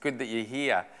Good that you're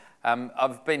here.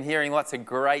 I've been hearing lots of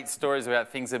great stories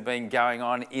about things that have been going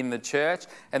on in the church,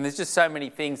 and there's just so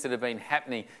many things that have been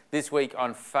happening. This week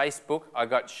on Facebook, I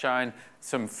got shown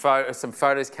some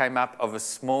photos came up of a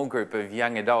small group of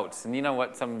young adults, and you know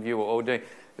what some of you are all doing?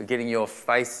 You're getting your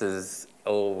faces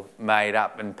all made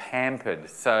up and pampered.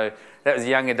 So that was a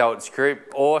young adults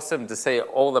group. Awesome to see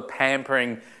all the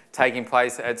pampering taking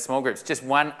place at small groups. Just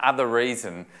one other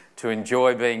reason to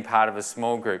enjoy being part of a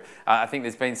small group. I think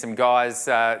there's been some guys,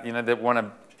 that want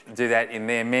to do that in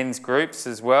their men's groups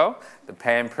as well. The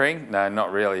pampering, no,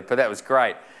 not really, but that was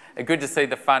great. Good to see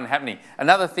the fun happening.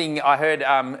 Another thing I heard,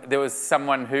 there was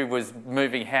someone who was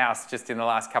moving house just in the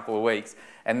last couple of weeks,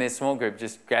 and their small group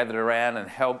just gathered around and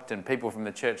helped, and people from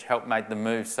the church helped make the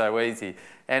move so easy.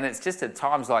 And it's just at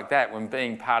times like that, when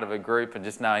being part of a group and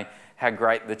just knowing how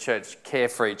great the church care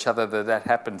for each other, that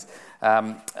happens.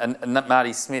 And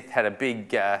Marty Smith had a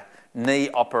big knee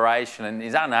operation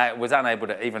and was unable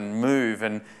to even move,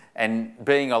 and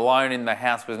being alone in the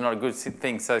house was not a good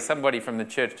thing. So somebody from the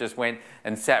church just went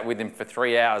and sat with him for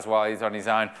 3 hours while he's on his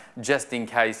own, just in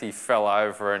case he fell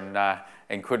over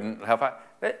and couldn't help out.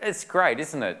 It's great,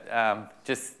 isn't it?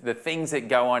 Just the things that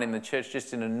go on in the church,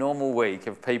 just in a normal week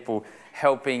of people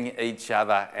helping each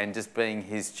other and just being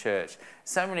his church.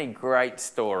 So many great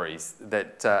stories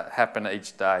that happen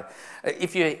each day.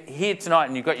 If you're here tonight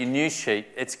and you've got your news sheet,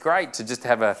 it's great to just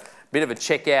have a bit of a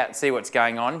check out and see what's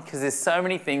going on, because there's so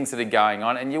many things that are going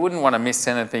on and you wouldn't want to miss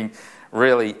anything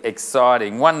really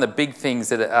exciting. One of the big things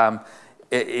that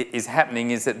is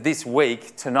happening is that this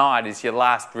week, tonight, is your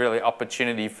last really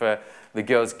opportunity for the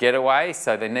girls' getaway,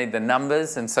 so they need the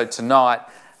numbers. And so tonight,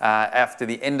 after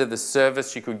the end of the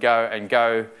service, you could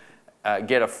go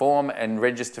get a form and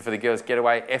register for the girls'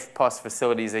 getaway. FPOS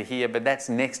facilities are here, but that's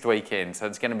next weekend. So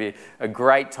it's going to be a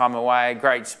great time away,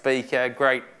 great speaker,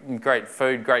 great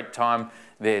food, great time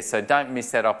there. So don't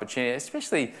miss that opportunity,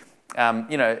 especially,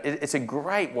 it's a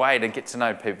great way to get to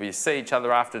know people. You see each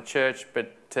other after church,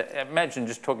 but to imagine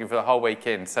just talking for the whole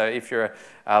weekend. So if you're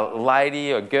a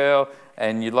lady or girl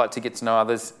and you'd like to get to know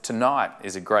others, tonight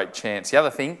is a great chance. The other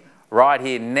thing, right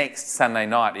here next Sunday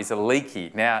night, is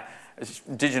Aliki. Now,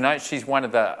 did you know she's one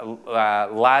of the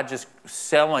largest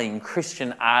selling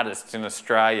Christian artists in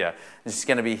Australia? She's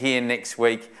going to be here next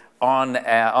week on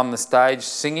the stage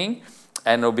singing,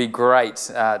 and it'll be great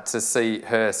to see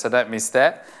her. So don't miss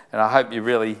that, and I hope you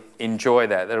really enjoy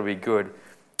that. That'll be good.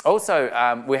 Also,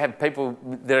 we have people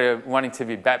that are wanting to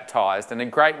be baptised, and a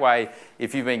great way,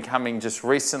 if you've been coming just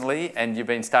recently and you've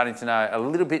been starting to know a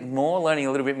little bit more, learning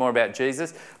a little bit more about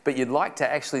Jesus, but you'd like to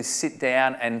actually sit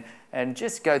down and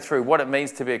just go through what it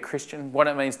means to be a Christian, what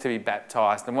it means to be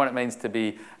baptised, and what it means to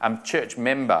be a church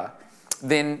member,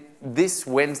 then this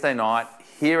Wednesday night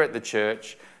here at the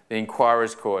church, the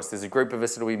Inquirer's Course, there's a group of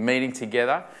us that will be meeting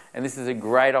together, and this is a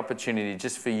great opportunity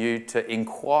just for you to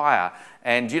inquire.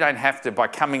 And you don't have to, by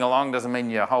coming along, doesn't mean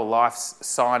your whole life's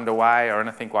signed away or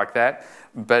anything like that.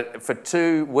 But for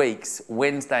 2 weeks,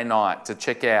 Wednesday night, to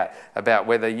check out about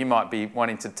whether you might be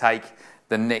wanting to take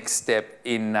the next step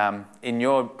in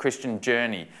your Christian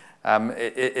journey.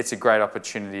 It's a great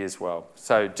opportunity as well.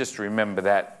 So just remember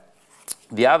that.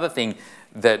 The other thing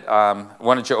that I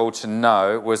wanted you all to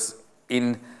know was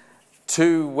in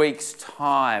 2 weeks'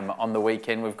 time on the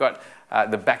weekend, we've got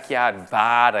the Backyard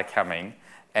Bard coming.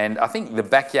 And I think the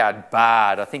Backyard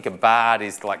Bard, a bard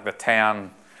is like the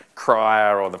town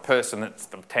crier or the person that's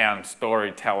the town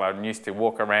storyteller and used to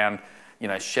walk around,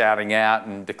 shouting out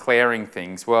and declaring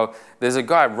things. Well, there's a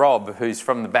guy, Rob, who's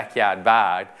from the Backyard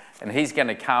Bard, and he's going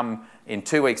to come in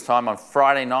 2 weeks' time on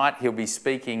Friday night. He'll be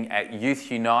speaking at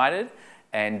Youth United,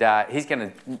 and he's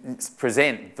going to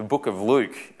present the book of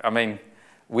Luke.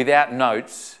 Without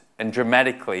notes and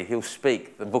dramatically, he'll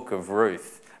speak the book of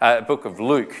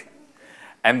Luke.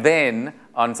 And then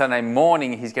on Sunday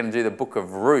morning, he's going to do the book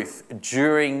of Ruth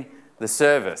during the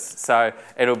service. So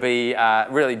it'll be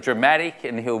really dramatic,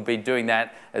 and he'll be doing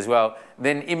that as well.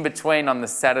 Then in between on the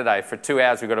Saturday for 2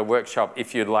 hours, we've got a workshop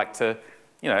if you'd like to,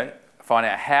 find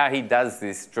out how he does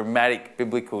this dramatic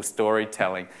biblical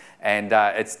storytelling. And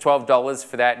it's $12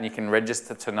 for that, and you can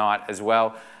register tonight as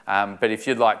well. But if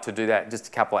you'd like to do that, just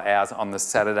a couple of hours on the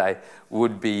Saturday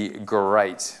would be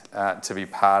great to be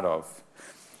part of.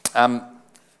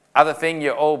 Other thing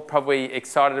you're all probably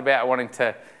excited about, wanting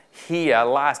to hear,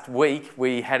 last week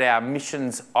we had our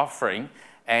missions offering,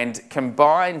 and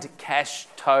combined cash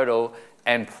total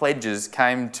and pledges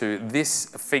came to this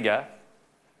figure.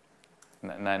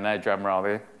 No drum roll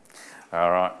there.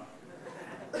 All right.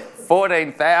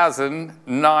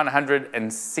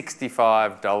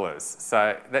 $14,965.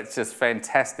 So that's just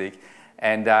fantastic.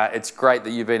 And it's great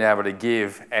that you've been able to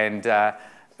give. And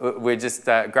we're just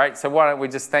great. So why don't we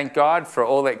just thank God for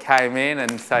all that came in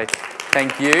and say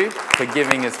thank you for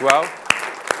giving as well.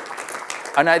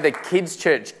 I know the kids'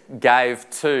 church gave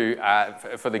too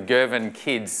for the Girvan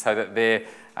kids so that their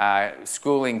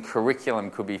schooling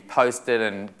curriculum could be posted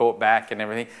and brought back and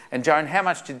everything. And Joan, how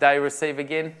much did they receive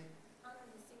again?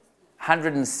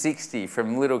 160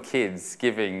 from little kids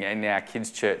giving in our kids'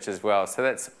 church as well. So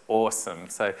that's awesome.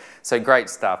 So great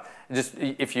stuff. Just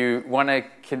if you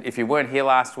weren't here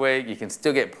last week, you can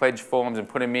still get pledge forms and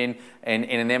put them in an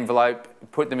envelope.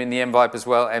 Put them in the envelope as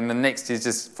well. And the next is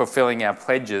just fulfilling our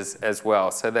pledges as well.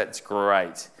 So that's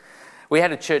great. We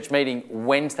had a church meeting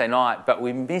Wednesday night, but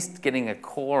we missed getting a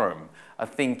quorum. I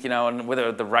think, and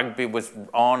whether the rugby was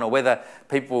on or whether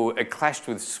people clashed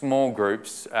with small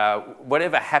groups,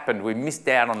 whatever happened, we missed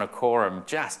out on a quorum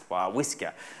just by a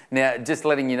whisker. Now, just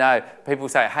letting you know, people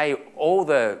say, hey, all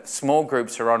the small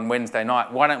groups are on Wednesday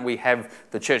night. Why don't we have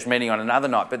the church meeting on another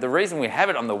night? But the reason we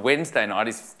have it on the Wednesday night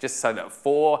is just so that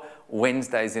 4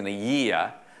 Wednesdays in a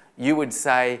year, you would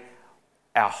say,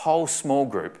 our whole small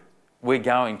group, we're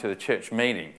going to the church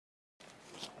meeting.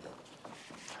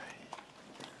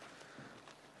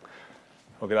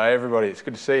 Well, good day everybody. It's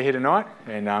good to see you here tonight,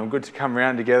 and good to come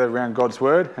around together around God's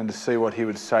Word and to see what He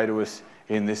would say to us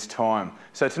in this time.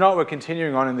 So tonight we're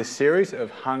continuing on in this series of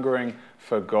hungering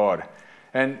for God.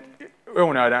 And we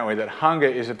all know, don't we, that hunger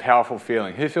is a powerful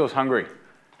feeling. Who feels hungry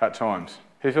at times?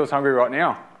 Who feels hungry right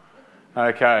now?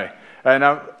 Okay. And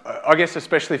I guess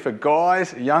especially for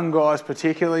guys, young guys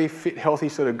particularly, fit, healthy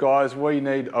sort of guys, we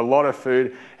need a lot of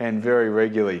food and very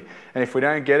regularly. And if we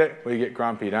don't get it, we get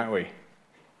grumpy, don't we?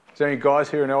 Is there any guys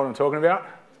here who know what I'm talking about?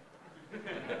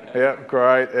 Yeah,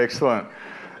 great, excellent.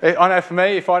 I know for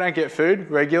me, if I don't get food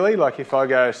regularly, like if I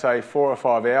go, say, 4 or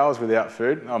 5 hours without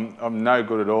food, I'm no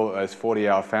good at all at those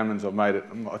 40-hour famines. I've made it,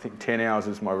 I think 10 hours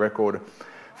is my record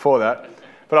for that.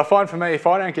 But I find for me, if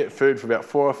I don't get food for about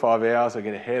 4 or 5 hours, I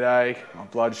get a headache, my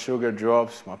blood sugar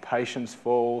drops, my patience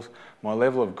falls, my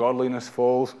level of godliness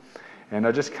falls, and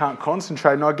I just can't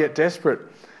concentrate and I get desperate.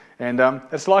 And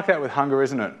it's like that with hunger,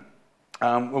 isn't it?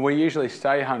 When we usually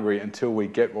stay hungry until we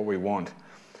get what we want.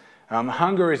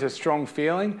 Hunger is a strong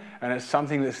feeling, and it's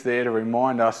something that's there to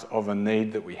remind us of a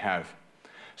need that we have.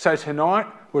 So tonight,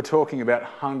 we're talking about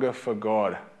hunger for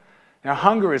God. Now,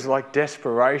 hunger is like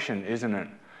desperation, isn't it?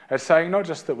 It's saying not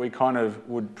just that we kind of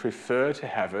would prefer to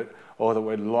have it or that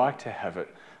we'd like to have it,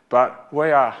 but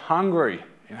we are hungry,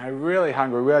 really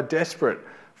hungry. We are desperate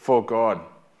for God.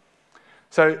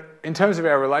 So in terms of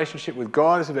our relationship with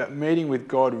God, it's about meeting with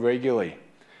God regularly.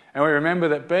 And we remember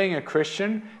that being a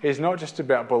Christian is not just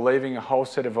about believing a whole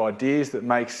set of ideas that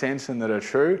make sense and that are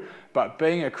true, but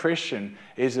being a Christian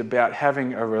is about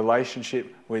having a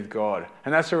relationship with God.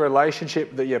 And that's a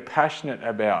relationship that you're passionate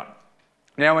about.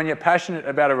 Now, when you're passionate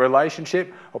about a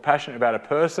relationship or passionate about a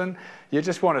person, you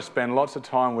just want to spend lots of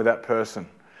time with that person.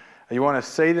 You want to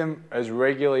see them as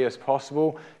regularly as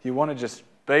possible. You want to just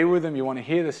be with them. You want to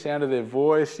hear the sound of their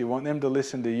voice. You want them to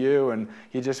listen to you, and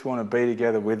you just want to be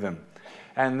together with them.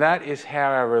 And that is how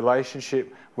our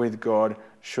relationship with God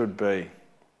should be.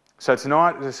 So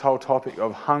tonight, this whole topic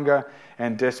of hunger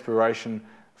and desperation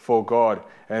for God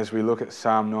as we look at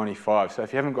Psalm 95. So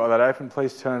if you haven't got that open,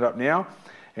 please turn it up now,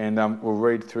 and we'll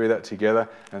read through that together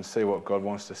and see what God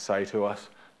wants to say to us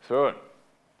through it.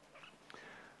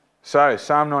 So,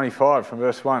 Psalm 95 from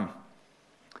verse 1.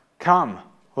 Come,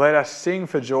 let us sing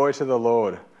for joy to the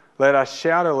Lord. Let us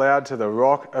shout aloud to the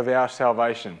rock of our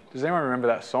salvation. Does anyone remember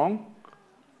that song?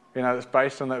 That's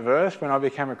based on that verse. When I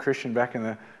became a Christian back in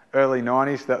the early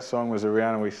 90s, that song was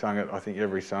around and we sung it, I think,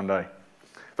 every Sunday.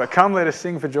 But come, let us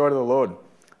sing for joy to the Lord.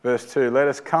 Verse 2, let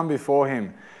us come before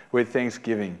him with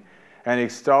thanksgiving and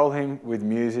extol him with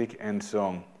music and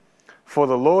song. For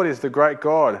the Lord is the great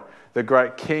God, the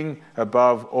great King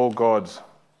above all gods.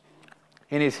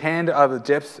 In his hand are the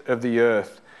depths of the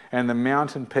earth, and the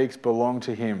mountain peaks belong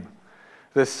to him.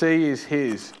 The sea is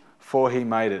his, for he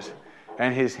made it,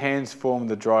 and his hands formed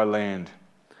the dry land.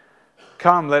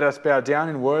 Come, let us bow down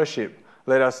in worship.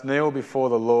 Let us kneel before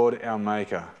the Lord our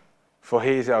Maker. For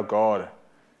he is our God,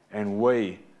 and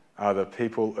we are the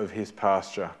people of his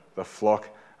pasture, the flock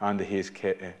under his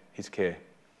care.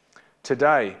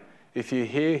 Today, if you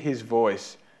hear his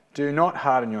voice, do not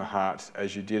harden your hearts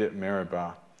as you did at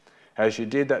Meribah, as you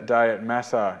did that day at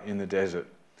Massah in the desert,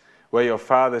 where your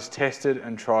fathers tested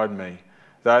and tried me,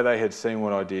 though they had seen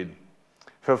what I did.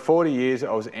 For 40 years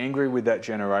I was angry with that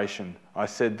generation. I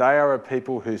said, they are a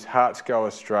people whose hearts go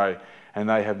astray, and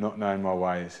they have not known my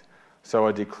ways. So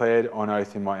I declared on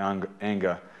oath in my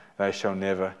anger, they shall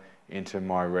never enter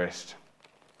my rest.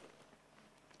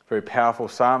 Very powerful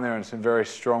psalm there, and some very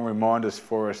strong reminders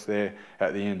for us there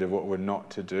at the end of what we're not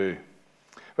to do.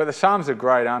 But the psalms are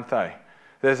great, aren't they?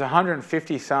 There's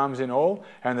 150 psalms in all,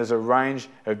 and there's a range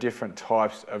of different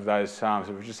types of those psalms.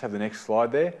 If we just have the next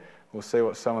slide there, we'll see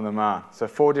what some of them are. So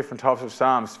 4 different types of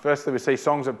psalms. Firstly, we see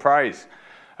songs of praise.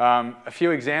 A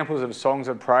few examples of songs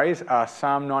of praise are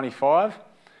Psalm 95,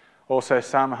 also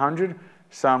Psalm 100,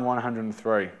 Psalm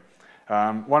 103.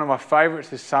 One of my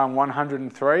favourites is Psalm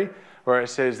 103, where it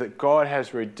says that God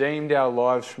has redeemed our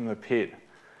lives from the pit,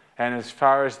 and as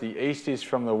far as the east is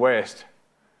from the west,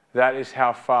 that is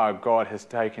how far God has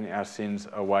taken our sins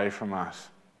away from us.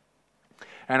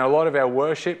 And a lot of our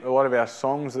worship, a lot of our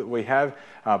songs that we have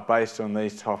are based on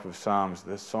these type of psalms,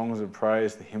 the songs of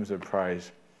praise, the hymns of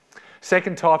praise.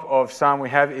 Second type of psalm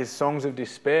we have is songs of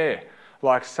despair,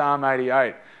 like Psalm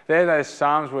 88. They're those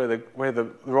psalms where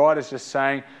the writer's just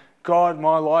saying, God,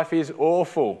 my life is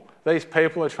awful. These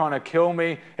people are trying to kill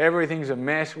me. Everything's a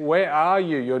mess. Where are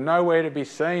you? You're nowhere to be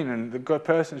seen. And the good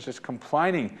person is just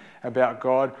complaining about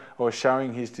God or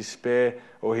showing his despair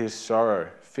or his sorrow.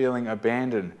 Feeling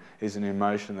abandoned is an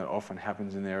emotion that often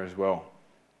happens in there as well.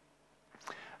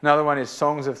 Another one is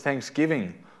songs of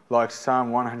thanksgiving, like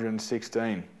Psalm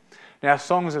 116. Now,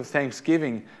 songs of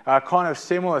thanksgiving are kind of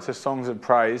similar to songs of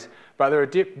praise, but they're a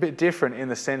bit different in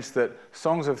the sense that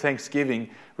songs of thanksgiving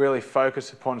really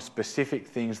focus upon specific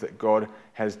things that God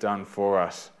has done for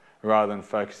us, rather than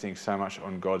focusing so much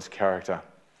on God's character.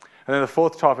 And then the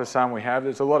fourth type of psalm we have,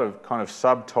 there's a lot of kind of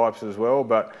subtypes as well,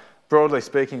 but broadly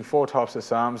speaking, 4 types of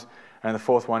psalms, and the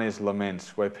fourth one is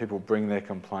laments, where people bring their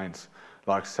complaints,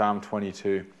 like Psalm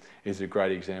 22 is a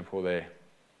great example there.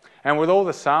 And with all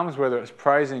the psalms, whether it's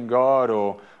praising God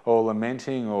or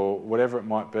lamenting or whatever it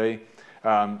might be,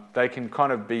 they can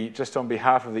kind of be just on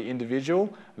behalf of the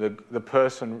individual, the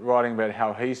person writing about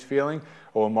how he's feeling,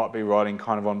 or might be writing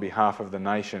kind of on behalf of the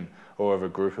nation or of a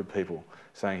group of people,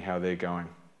 saying how they're going.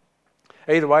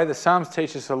 Either way, the Psalms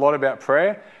teach us a lot about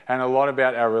prayer and a lot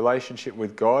about our relationship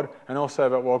with God, and also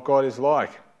about what God is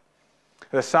like.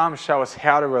 The Psalms show us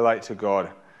how to relate to God.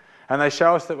 And they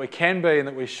show us that we can be and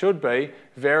that we should be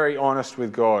very honest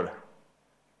with God.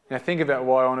 Now think about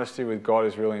why honesty with God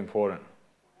is really important.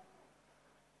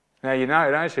 Now you know,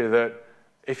 don't you, that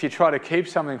if you try to keep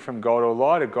something from God or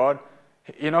lie to God,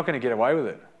 you're not going to get away with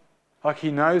it. Like he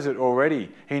knows it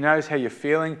already. He knows how you're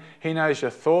feeling. He knows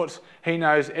your thoughts. He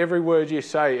knows every word you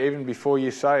say, even before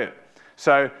you say it.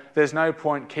 So there's no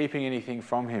point keeping anything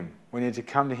from him. We need to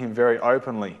come to him very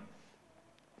openly.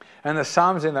 And the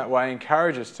Psalms in that way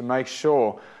encourage us to make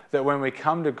sure that when we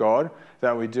come to God,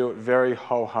 that we do it very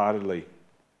wholeheartedly.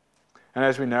 And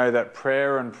as we know, that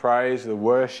prayer and praise, the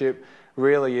worship,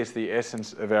 really is the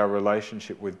essence of our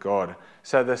relationship with God.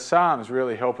 So the Psalms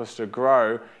really help us to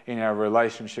grow in our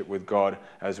relationship with God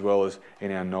as well as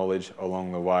in our knowledge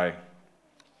along the way.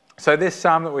 So this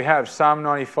psalm that we have, Psalm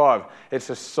 95,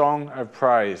 it's a song of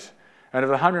praise. And of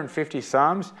the 150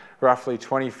 psalms, roughly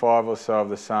 25 or so of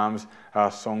the psalms are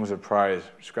songs of praise.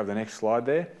 Just grab the next slide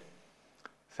there.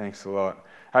 Thanks a lot.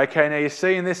 Okay, now you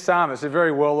see in this psalm, it's a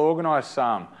very well organised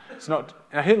psalm. It's not,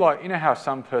 you know how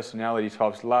some personality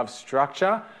types love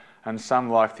structure and some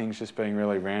like things just being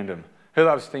really random. Who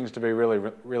loves things to be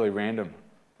really, really random?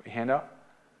 Hand up.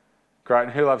 Great.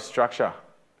 And who loves structure?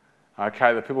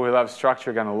 Okay, the people who love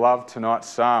structure are going to love tonight's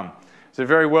psalm. It's a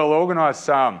very well organised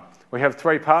psalm. We have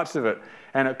 3 parts of it,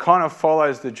 and it kind of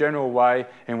follows the general way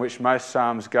in which most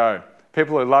psalms go.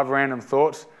 People who love random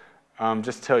thoughts,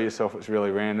 just tell yourself it's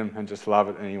really random and just love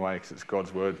it anyway because it's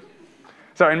God's word.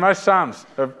 So in most psalms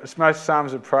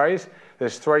of praise,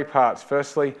 there's 3 parts.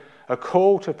 Firstly, a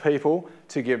call to people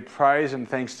to give praise and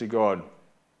thanks to God.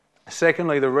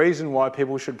 Secondly, the reason why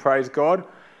people should praise God,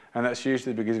 and that's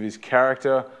usually because of his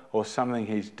character or something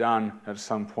he's done at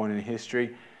some point in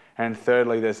history. And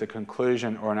thirdly, there's a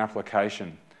conclusion or an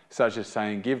application, such as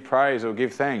saying, give praise or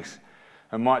give thanks.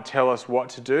 It might tell us what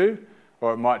to do,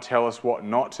 or it might tell us what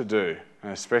not to do.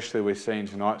 And especially we see in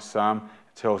tonight's psalm,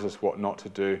 it tells us what not to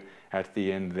do at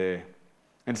the end there.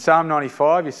 In Psalm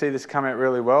 95, you see this come out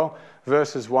really well.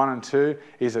 Verses 1 and 2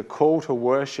 is a call to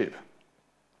worship.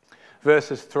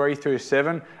 Verses 3 through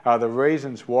 7 are the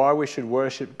reasons why we should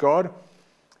worship God.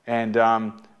 And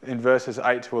in verses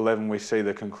 8 to 11, we see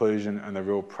the conclusion and the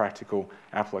real practical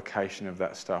application of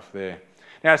that stuff there.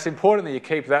 Now, it's important that you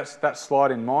keep that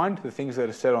slide in mind, the things that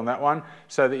are said on that one,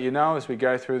 so that you know as we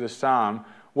go through the psalm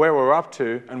where we're up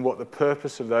to and what the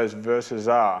purpose of those verses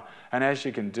are. And as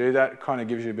you can do that, it kind of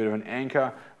gives you a bit of an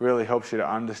anchor, really helps you to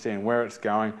understand where it's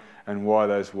going and why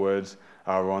those words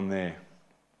are on there.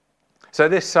 So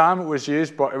this psalm was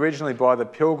used originally by the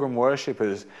pilgrim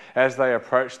worshippers as they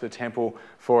approached the temple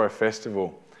for a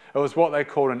festival. It was what they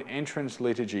called an entrance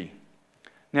liturgy.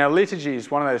 Now, liturgy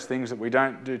is one of those things that we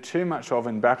don't do too much of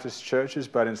in Baptist churches,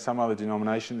 but in some other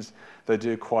denominations they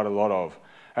do quite a lot of.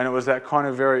 And it was that kind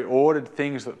of very ordered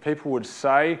things that people would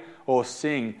say or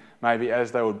sing maybe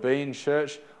as they would be in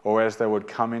church or as they would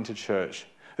come into church.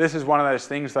 This is one of those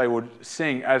things they would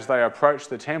sing as they approach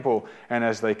the temple and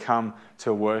as they come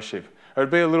to worship. It would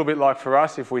be a little bit like for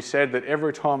us if we said that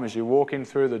every time as you walk in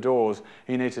through the doors,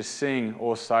 you need to sing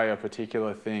or say a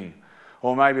particular thing.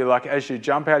 Or maybe like as you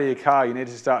jump out of your car, you need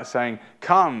to start saying,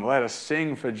 "Come, let us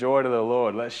sing for joy to the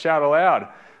Lord. Let's shout aloud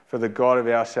for the God of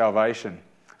our salvation."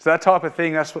 So that type of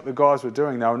thing, that's what the guys were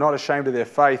doing. They were not ashamed of their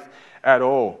faith at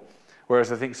all.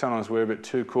 Whereas I think sometimes we're a bit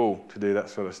too cool to do that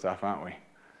sort of stuff, aren't we?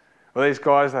 Well, these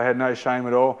guys, they had no shame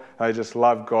at all. They just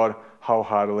loved God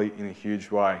wholeheartedly in a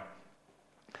huge way.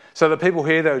 So the people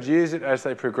here, they would use it as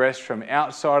they progressed from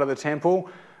outside of the temple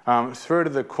through to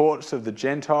the courts of the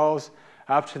Gentiles,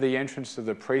 up to the entrance of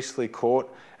the priestly court,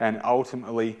 and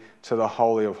ultimately to the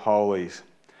Holy of Holies.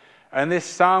 And this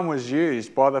psalm was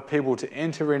used by the people to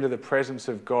enter into the presence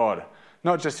of God.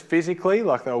 Not just physically,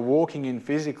 like they were walking in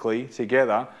physically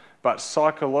together, but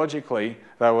psychologically,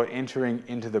 they were entering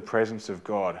into the presence of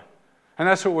God. And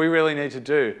that's what we really need to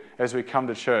do as we come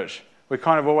to church. We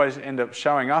kind of always end up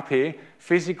showing up here,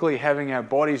 physically having our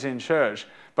bodies in church,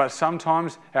 but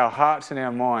sometimes our hearts and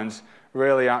our minds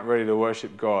really aren't ready to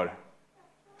worship God.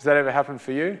 Does that ever happen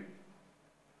for you?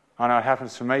 I know it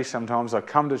happens for me sometimes. I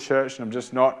come to church and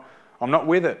I'm not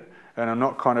with it, and I'm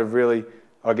not kind of really,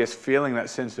 I guess, feeling that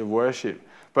sense of worship.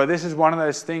 But this is one of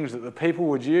those things that the people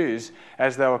would use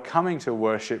as they were coming to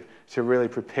worship to really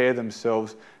prepare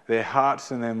themselves, their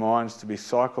hearts and their minds to be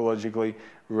psychologically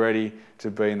ready to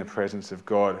be in the presence of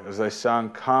God. As they sung,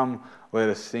 "Come, let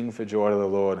us sing for joy to the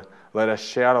Lord. Let us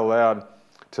shout aloud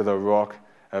to the rock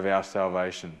of our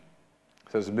salvation."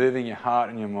 So it's moving your heart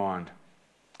and your mind.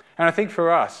 And I think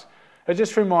for us, it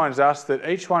just reminds us that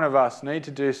each one of us need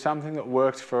to do something that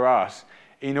works for us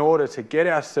in order to get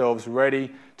ourselves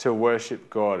ready to worship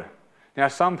God. Now,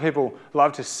 some people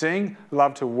love to sing,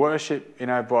 love to worship,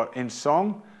 in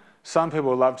song. Some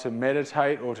people love to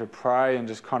meditate or to pray and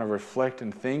just kind of reflect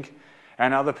and think.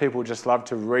 And other people just love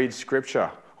to read scripture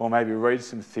or maybe read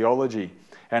some theology.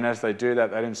 And as they do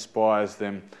that, that inspires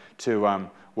them to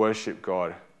worship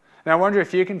God. Now, I wonder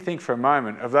if you can think for a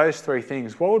moment of those three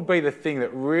things. What would be the thing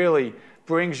that really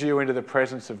brings you into the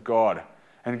presence of God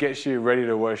and gets you ready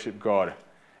to worship God?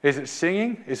 Is it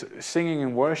singing? Is it singing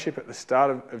and worship at the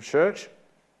start of church?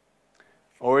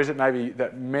 Or is it maybe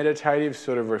that meditative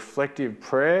sort of reflective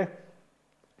prayer?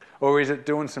 Or is it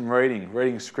doing some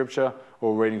reading scripture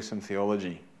or reading some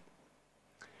theology?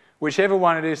 Whichever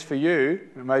one it is for you,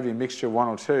 it may be a mixture of one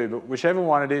or two, but whichever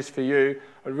one it is for you,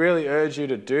 I'd really urge you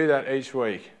to do that each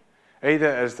week. Either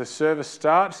as the service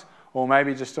starts, or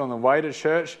maybe just on the way to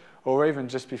church, or even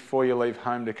just before you leave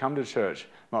home to come to church.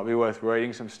 Might be worth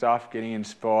reading some stuff, getting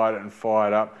inspired and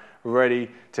fired up,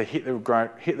 ready to hit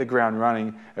the ground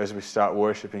running as we start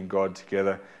worshipping God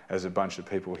together as a bunch of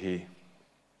people here.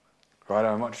 Right,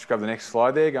 I might just grab the next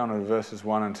slide there, going on to verses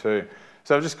 1 and 2.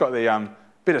 So I've just got the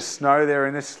bit of snow there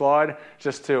in this slide,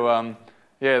 just to,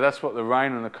 that's what the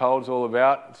rain and the cold's all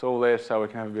about. It's all there so we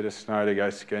can have a bit of snow to go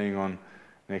skiing on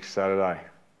next Saturday.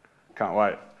 Can't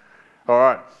wait. All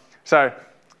right, so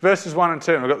verses 1 and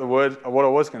 2, and I've got the words. What I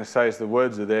was going to say is the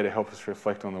words are there to help us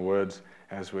reflect on the words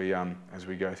as we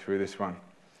go through this one.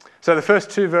 So the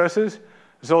first two verses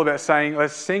is all about saying,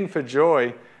 let's sing for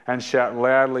joy and shout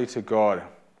loudly to God.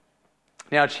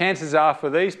 Now, chances are for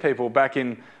these people back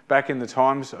in the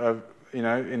times of,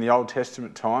 in the Old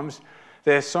Testament times,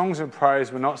 their songs of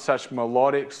praise were not such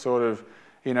melodic sort of,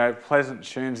 pleasant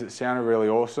tunes that sounded really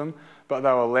awesome, but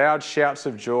they were loud shouts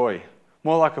of joy,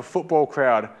 more like a football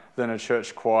crowd than a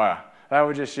church choir. They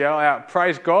would just yell out,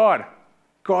 "Praise God!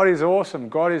 God is awesome.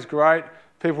 God is great."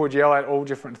 People would yell out all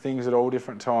different things at all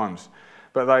different times,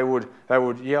 but they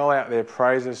would yell out their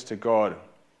praises to God.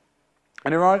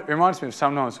 And it reminds me of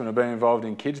sometimes when I've been involved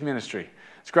in kids ministry.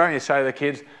 It's great when you say to the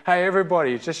kids, "Hey,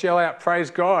 everybody, just yell out, praise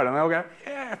God." And they'll go,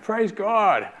 "Yeah, praise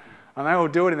God." And they will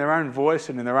do it in their own voice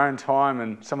and in their own time.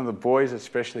 And some of the boys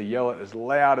especially yell it as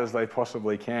loud as they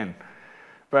possibly can.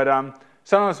 But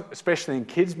sometimes, especially in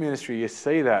kids ministry, you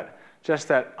see that, just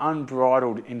that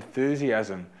unbridled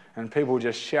enthusiasm and people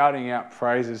just shouting out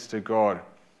praises to God.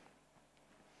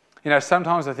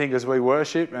 Sometimes I think as we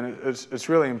worship, and it's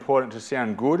really important to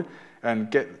sound good and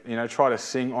try to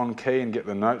sing on key and get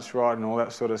the notes right and all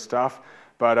that sort of stuff.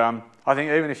 But I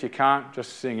think even if you can't,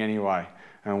 just sing anyway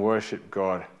and worship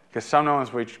God. Because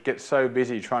sometimes we get so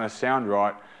busy trying to sound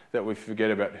right that we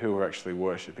forget about who we're actually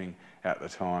worshipping at the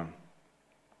time.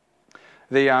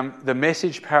 The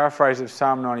Message paraphrase of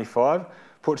Psalm 95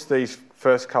 puts these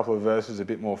first couple of verses a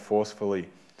bit more forcefully.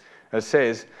 It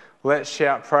says, "Let's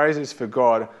shout praises for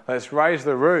God. Let's raise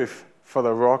the roof for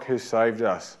the rock who saved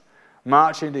us.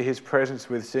 March into his presence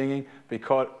with singing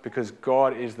because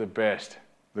God is the best,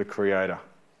 the Creator."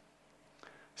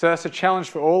 So that's a challenge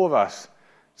for all of us,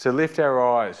 to lift our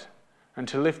eyes and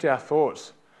to lift our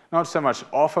thoughts, not so much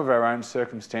off of our own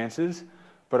circumstances,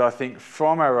 but I think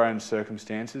from our own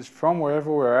circumstances, from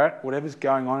wherever we're at, whatever's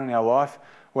going on in our life,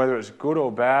 whether it's good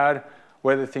or bad,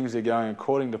 whether things are going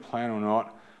according to plan or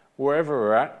not, wherever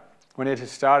we're at, we need to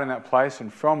start in that place,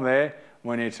 and from there,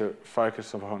 we need to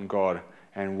focus upon God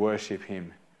and worship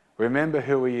him. Remember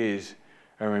who he is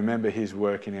and remember his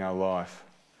work in our life.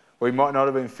 We might not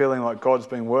have been feeling like God's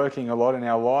been working a lot in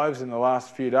our lives in the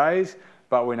last few days,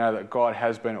 but we know that God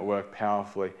has been at work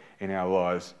powerfully in our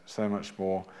lives, so much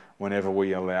more whenever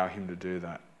we allow him to do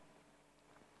that.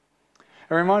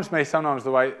 It reminds me sometimes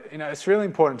the way, it's really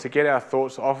important to get our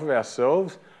thoughts off of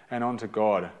ourselves and onto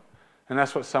God. And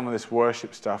that's what some of this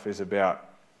worship stuff is about.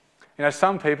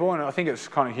 Some people, and I think it's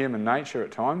kind of human nature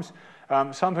at times,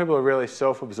 some people are really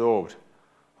self-absorbed.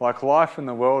 Like life in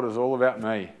the world is all about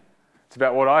me. It's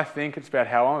about what I think, it's about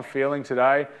how I'm feeling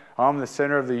today. I'm the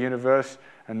centre of the universe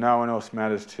and no one else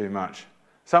matters too much.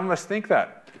 Some of us think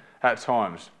that at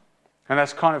times. And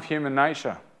that's kind of human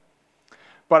nature.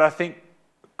 But I think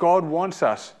God wants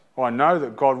us, or I know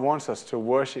that God wants us to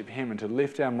worship him and to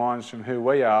lift our minds from who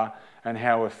we are and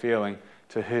how we're feeling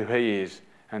to who he is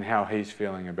and how he's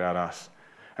feeling about us.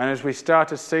 And as we start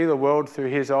to see the world through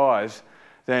his eyes,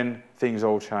 then things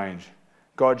all change.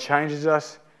 God changes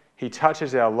us, he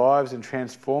touches our lives and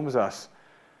transforms us.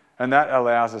 And that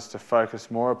allows us to focus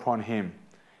more upon him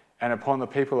and upon the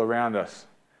people around us,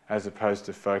 as opposed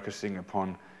to focusing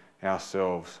upon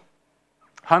ourselves.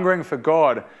 Hungering for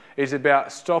God is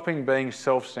about stopping being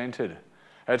self-centered.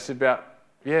 It's about,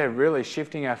 really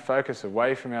shifting our focus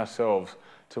away from ourselves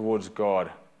towards God.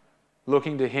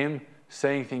 Looking to him,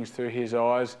 seeing things through his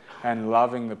eyes, and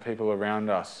loving the people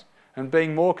around us. And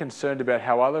being more concerned about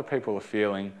how other people are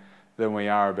feeling than we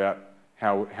are about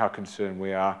how concerned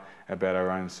we are about our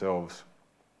own selves.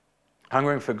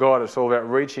 Hungering for God, it's all about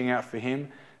reaching out for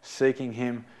him, seeking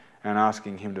him, and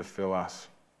asking him to fill us,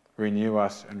 renew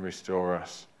us, and restore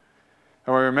us.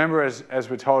 And we remember, as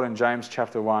we're told in James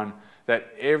chapter 1,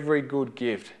 that every good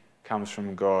gift comes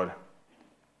from God.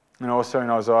 And also in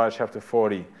Isaiah chapter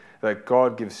 40, that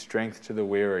God gives strength to the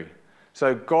weary.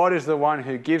 So God is the one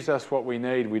who gives us what we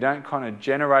need. We don't kind of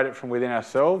generate it from within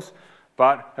ourselves,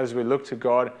 but as we look to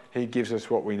God, he gives us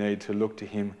what we need to look to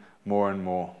him more and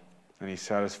more. And he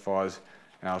satisfies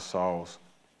our souls.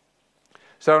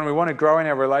 So when we want to grow in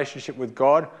our relationship with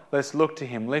God, let's look to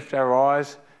him, lift our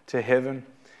eyes to heaven,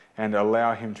 and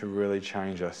allow him to really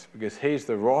change us. Because he's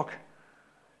the rock,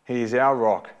 he is our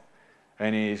rock,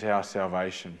 and he is our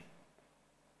salvation.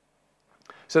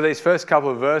 So these first couple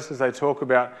of verses,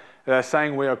 they're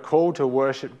saying we are called to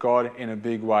worship God in a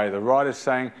big way. The writer's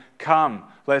saying, come,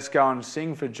 let's go and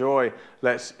sing for joy.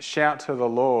 Let's shout to the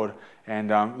Lord, and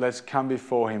let's come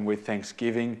before him with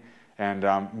thanksgiving and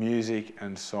music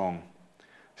and song.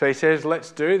 So he says,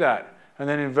 let's do that. And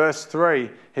then in verse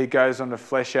 3, he goes on to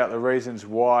flesh out the reasons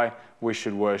why we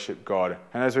should worship God.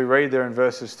 And as we read there in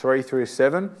verses 3 through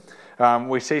 7,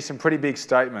 we see some pretty big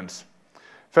statements.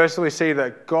 Firstly, we see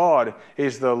that God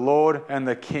is the Lord and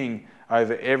the King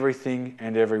over everything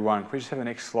and everyone. Can we just have the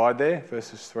next slide there,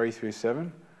 verses 3 through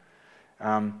 7?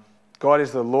 God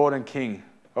is the Lord and King.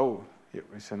 Oh, yep,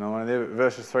 we said another one there,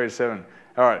 verses 3 to 7.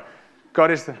 All right.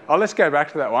 God is the... let's go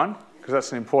back to that one, because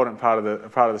that's an important part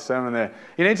of the sermon there.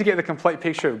 You need to get the complete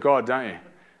picture of God, don't you?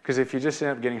 Because if you just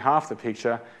end up getting half the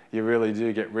picture, you really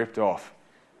do get ripped off.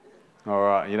 All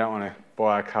right, you don't want to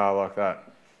buy a car like that.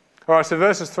 All right, so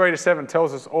verses 3 to 7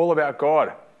 tells us all about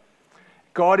God.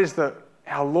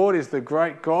 Our Lord is the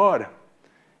great God.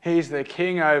 He's the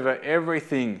King over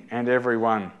everything and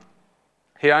everyone.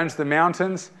 He owns the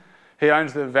mountains, he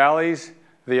owns the valleys,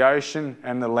 the ocean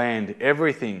and the land,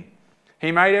 everything.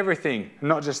 He made everything.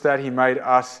 Not just that, he made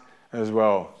us as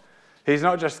well. He's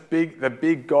not just the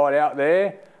big God out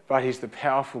there, but he's the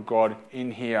powerful God in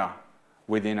here,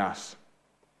 within us.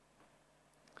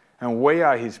 And we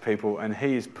are his people, and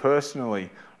he is personally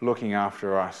looking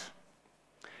after us.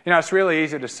 It's really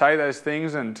easy to say those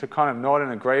things and to kind of nod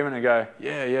in agreement and go,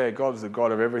 yeah, God's the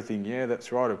God of everything. Yeah,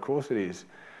 that's right, of course it is.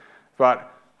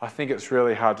 But I think it's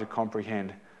really hard to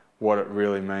comprehend what it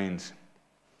really means.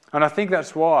 And I think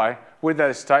that's why, with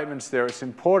those statements there, it's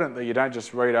important that you don't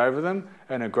just read over them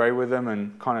and agree with them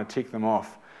and kind of tick them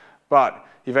off. But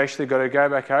you've actually got to go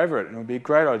back over it. And it would be a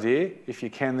great idea, if you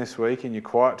can this week in your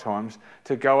quiet times,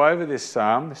 to go over this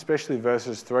psalm, especially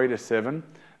verses 3 to 7,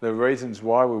 the reasons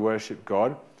why we worship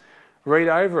God. Read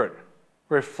over it,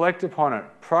 reflect upon it,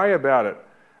 pray about it,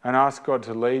 and ask God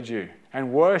to lead you.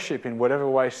 And worship in whatever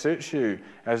way suits you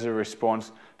as a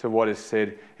response to what is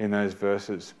said in those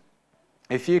verses.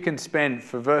 If you can spend,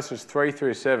 for verses 3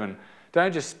 through 7,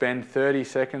 don't just spend 30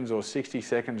 seconds or 60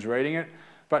 seconds reading it,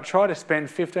 but try to spend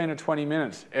 15 or 20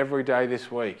 minutes every day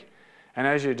this week. And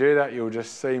as you do that, you'll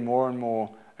just see more and more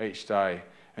each day,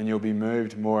 and you'll be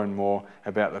moved more and more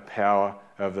about the power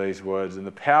of these words and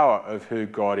the power of who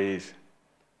God is.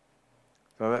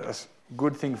 So that's a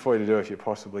good thing for you to do if you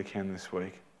possibly can this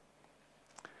week.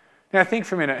 Now think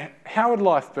for a minute, how would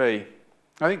life be?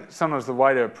 I think sometimes the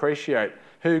way to appreciate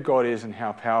who God is and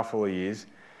how powerful He is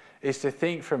to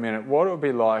think for a minute what it would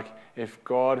be like if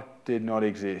God did not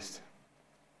exist.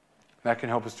 That can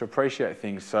help us to appreciate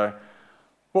things. So,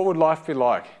 what would life be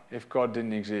like if God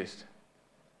didn't exist?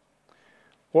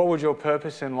 What would your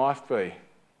purpose in life be?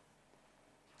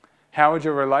 How would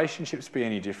your relationships be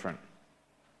any different?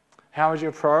 How would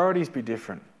your priorities be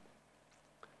different?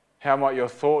 How might your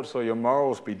thoughts or your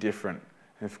morals be different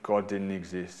if God didn't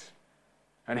exist?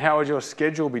 And how would your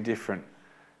schedule be different?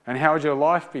 And how would your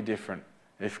life be different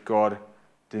if God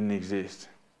didn't exist?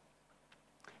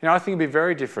 I think it'd be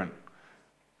very different.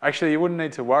 Actually, you wouldn't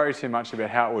need to worry too much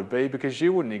about how it would be because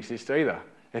you wouldn't exist either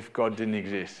if God didn't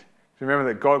exist.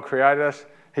 Remember that God created us,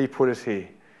 He put us here.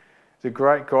 He's a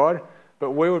great God,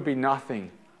 but we would be nothing,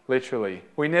 literally.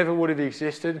 We never would have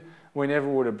existed, we never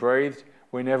would have breathed,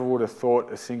 we never would have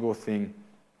thought a single thing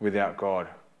without God.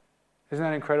 Isn't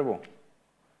that incredible?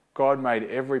 God made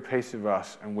every piece of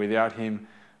us, and without Him,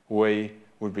 we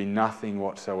would be nothing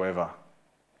whatsoever.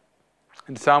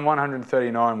 In Psalm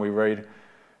 139, we read,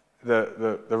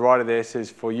 the writer there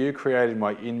says, "For you created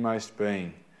my inmost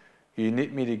being. You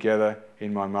knit me together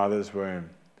in my mother's womb.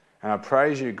 And I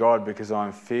praise you, God, because I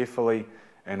am fearfully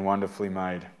and wonderfully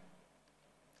made."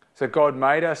 So God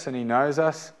made us and He knows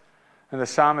us. And the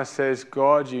psalmist says,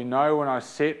 "God, you know when I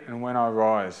sit and when I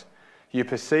rise. You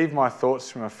perceive my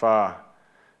thoughts from afar.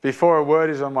 Before a word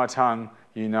is on my tongue,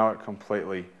 you know it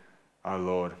completely, O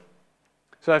Lord."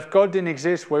 So if God didn't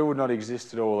exist, we would not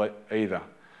exist at all either.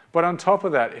 But on top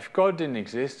of that, if God didn't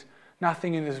exist,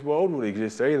 nothing in this world would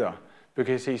exist either,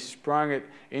 because He sprung it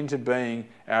into being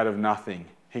out of nothing.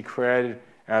 He created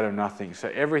out of nothing. So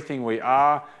everything we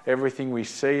are, everything we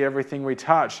see, everything we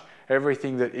touch,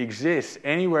 everything that exists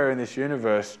anywhere in this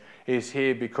universe is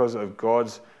here because of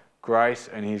God's grace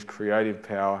and His creative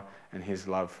power and His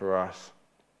love for us.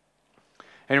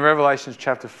 In Revelation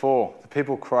chapter 4, the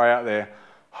people cry out there,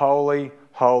 "Holy,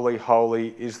 holy, holy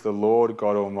is the Lord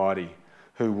God Almighty,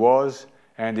 who was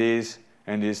and is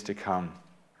to come."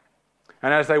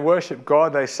 And as they worship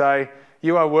God, they say,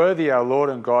 "You are worthy, our Lord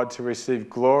and God, to receive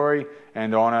glory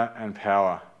and honour and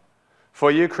power. For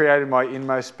you created my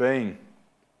inmost being.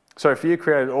 So for you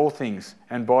created all things,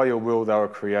 and by your will they were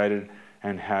created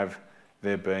and have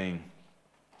their being."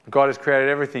 God has created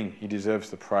everything. He deserves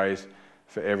the praise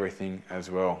for everything as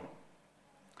well.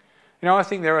 I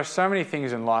think there are so many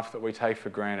things in life that we take for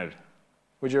granted.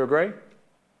 Would you agree?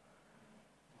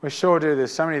 We sure do.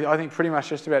 There's so many. I think pretty much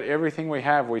just about everything we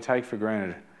have we take for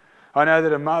granted. I know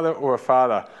that a mother or a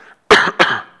father,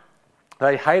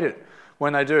 they hate it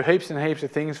when they do heaps and heaps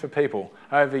of things for people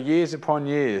over years upon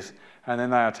years, and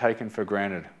then they are taken for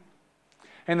granted.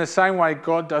 In the same way,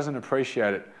 God doesn't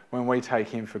appreciate it when we take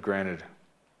Him for granted.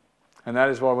 And that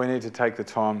is why we need to take the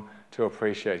time to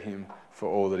appreciate Him for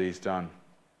all that He's done.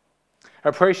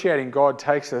 Appreciating God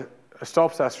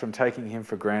stops us from taking Him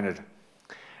for granted.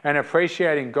 And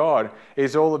appreciating God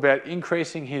is all about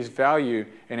increasing His value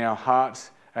in our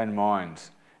hearts and minds.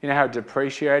 You know how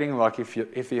depreciating, like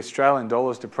if the Australian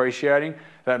dollar is depreciating,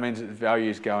 that means its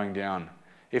value is going down.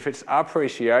 If it's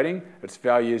appreciating, its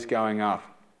value is going up.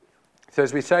 So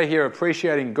as we say here,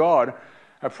 appreciating God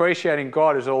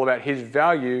is all about His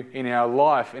value in our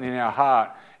life and in our heart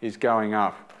is going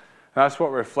up. That's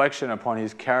what reflection upon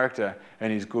His character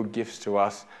and His good gifts to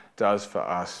us does for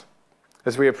us.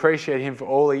 As we appreciate Him for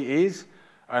all He is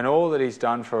and all that He's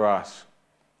done for us.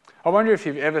 I wonder if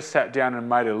you've ever sat down and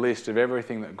made a list of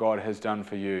everything that God has done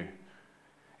for you.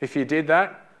 If you did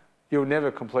that, you'll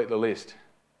never complete the list.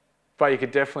 But you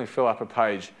could definitely fill up a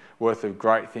page worth of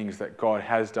great things that God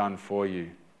has done for you.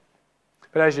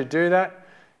 But as you do that,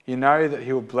 you know that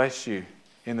He will bless you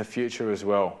in the future as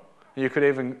well. You could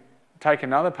even take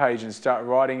another page and start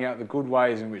writing out the good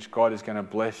ways in which God is going to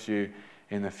bless you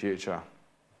in the future.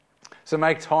 So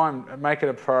make it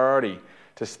a priority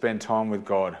to spend time with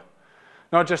God.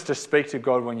 Not just to speak to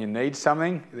God when you need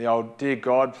something, the old, dear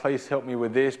God, please help me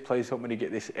with this, please help me to get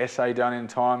this essay done in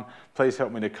time, please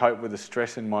help me to cope with the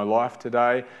stress in my life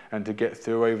today and to get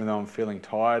through even though I'm feeling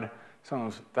tired.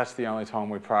 Sometimes that's the only time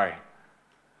we pray.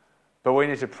 But we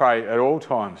need to pray at all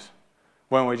times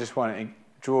when we just want to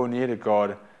draw near to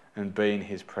God and be in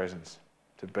his presence,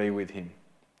 to be with him,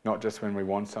 not just when we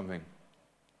want something.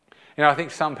 I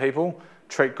think some people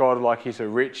treat God like he's a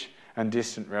rich and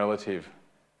distant relative.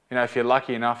 If you're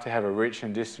lucky enough to have a rich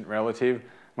and distant relative,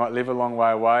 might live a long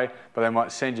way away, but they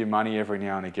might send you money every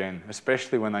now and again,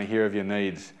 especially when they hear of your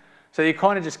needs. So you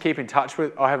kind of just keep in touch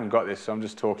with, I haven't got this, so I'm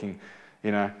just talking,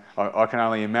 I can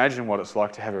only imagine what it's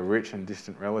like to have a rich and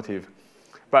distant relative.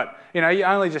 But,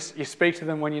 you speak to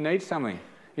them when you need something.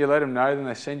 You let them know, then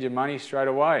they send you money straight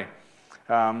away.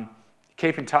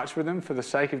 Keep in touch with them for the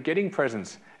sake of getting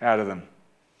presents out of them.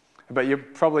 But you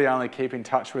probably only keep in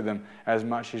touch with them as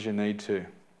much as you need to.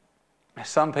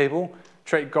 Some people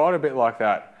treat God a bit like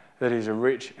that he's a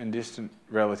rich and distant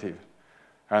relative.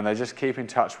 And they just keep in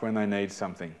touch when they need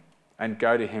something and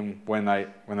go to him when they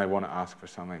want to ask for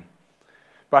something.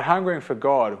 But hungering for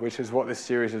God, which is what this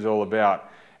series is all about,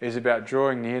 is about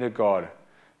drawing near to God.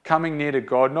 Coming near to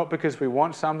God, not because we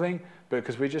want something, but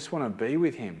because we just want to be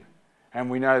with him.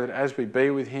 And we know that as we be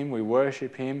with him, we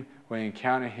worship him, we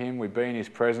encounter him, we be in his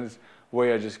presence, we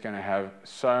are just going to have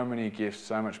so many gifts,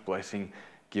 so much blessing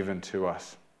given to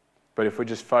us. But if we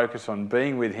just focus on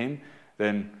being with him,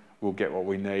 then we'll get what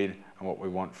we need and what we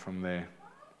want from there.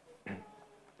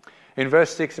 In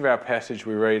verse 6 of our passage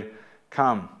we read,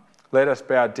 "Come, let us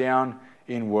bow down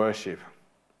in worship."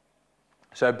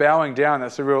 So bowing down,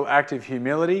 that's a real act of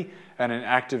humility and an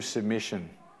act of submission.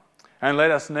 "And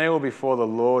let us kneel before the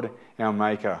Lord our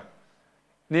Maker."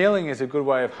 Kneeling is a good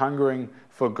way of hungering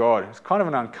for God. It's kind of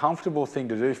an uncomfortable thing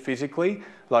to do physically,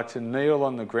 like to kneel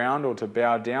on the ground or to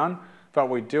bow down, but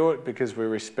we do it because we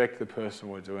respect the person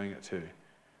we're doing it to. It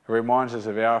reminds us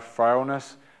of our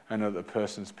frailness and of the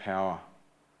person's power.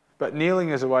 But kneeling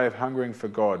is a way of hungering for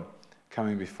God,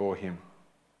 coming before him.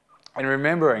 And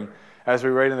remembering, as we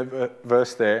read in the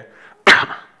verse there,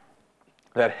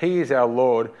 that he is our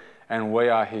Lord and we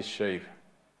are his sheep.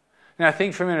 Now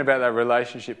think for a minute about that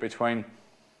relationship between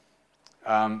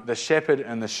the shepherd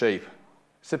and the sheep.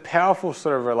 It's a powerful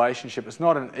sort of relationship. It's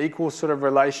not an equal sort of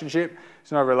relationship.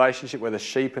 It's not a relationship where the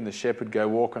sheep and the shepherd go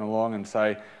walking along and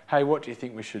say, "Hey, what do you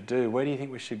think we should do? Where do you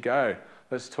think we should go?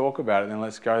 Let's talk about it and then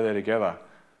let's go there together."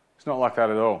 It's not like that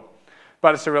at all.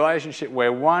 But it's a relationship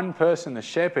where one person, the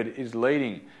shepherd, is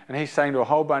leading and he's saying to a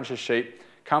whole bunch of sheep,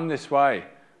 "Come this way.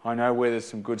 I know where there's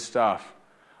some good stuff.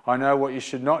 I know what you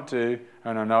should not do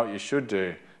and I know what you should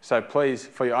do. So please,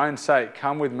 for your own sake,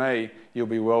 come with me. You'll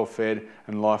be well fed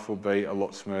and life will be a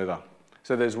lot smoother."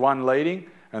 So there's one leading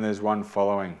and there's one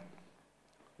following.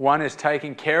 One is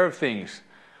taking care of things,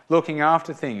 looking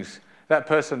after things. That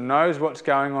person knows what's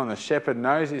going on. The shepherd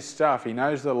knows his stuff. He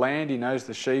knows the land, he knows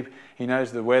the sheep, he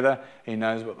knows the weather, he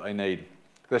knows what they need.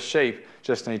 The sheep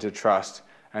just need to trust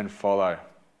and follow.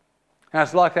 Now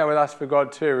it's like that with us for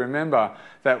God too. Remember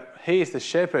that he is the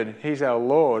shepherd, he's our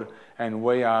Lord, and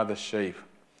we are the sheep.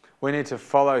 We need to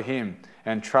follow him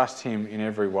and trust him in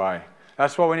every way.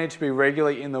 That's why we need to be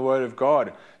regularly in the Word of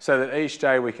God, so that each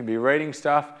day we can be reading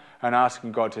stuff and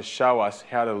asking God to show us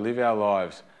how to live our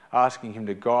lives, asking him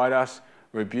to guide us,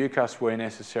 rebuke us where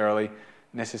necessary,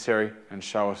 and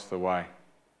show us the way.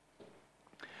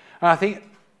 And I think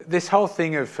this whole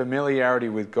thing of familiarity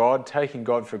with God, taking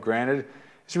God for granted,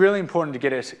 is really important to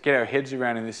get our heads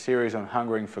around in this series on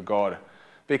hungering for God,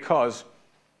 because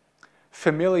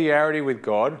familiarity with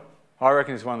God, I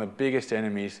reckon, is one of the biggest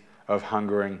enemies of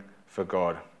hungering for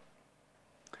God.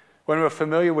 When we're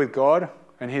familiar with God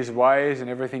and his ways and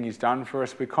everything he's done for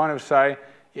us, we kind of say,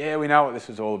 yeah, we know what this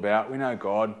is all about. We know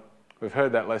God. We've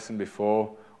heard that lesson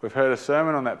before. We've heard a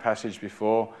sermon on that passage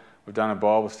before. We've done a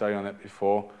Bible study on that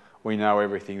before. We know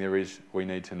everything there is we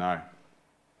need to know.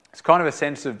 It's kind of a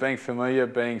sense of being familiar,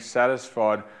 being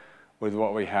satisfied with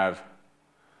what we have.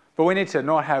 But we need to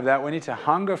not have that. We need to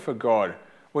hunger for God.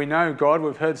 We know God.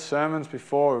 We've heard sermons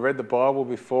before. We've read the Bible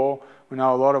before. We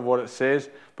know a lot of what it says.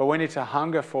 But we need to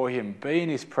hunger for him, be in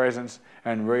his presence,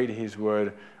 and read his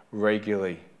word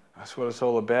regularly. That's what it's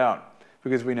all about.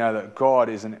 Because we know that God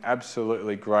is an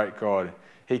absolutely great God.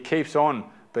 He keeps on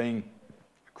being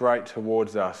great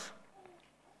towards us.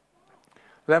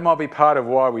 That might be part of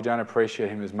why we don't appreciate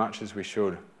him as much as we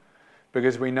should.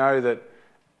 Because we know that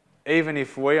even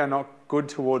if we are not good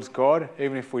towards God,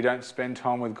 even if we don't spend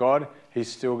time with God,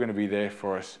 he's still going to be there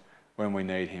for us when we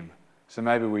need him. So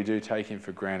maybe we do take him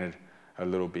for granted a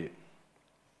little bit.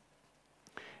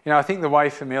 I think the way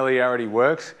familiarity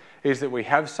works is that we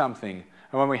have something,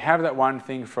 And when we have that one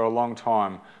thing for a long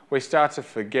time, we start to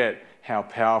forget how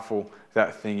powerful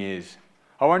that thing is.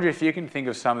 I wonder if you can think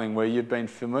of something where you've been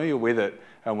familiar with it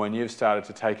and when you've started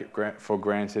to take it for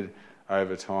granted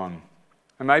over time.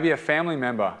 And maybe a family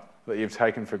member that you've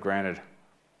taken for granted.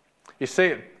 You see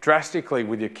it drastically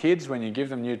with your kids when you give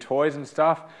them new toys and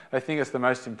stuff. They think it's the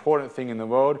most important thing in the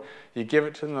world. You give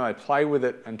it to them, they play with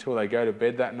it until they go to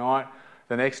bed that night.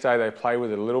 The next day they play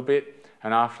with it a little bit,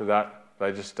 and after that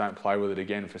they just don't play with it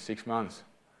again for 6 months.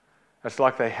 It's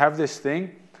like they have this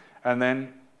thing and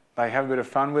then they have a bit of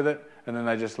fun with it and then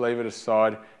they just leave it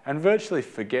aside and virtually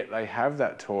forget they have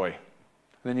that toy. And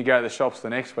then you go to the shops the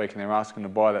next week and they're asking to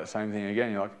buy that same thing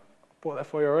again. You're like, I bought that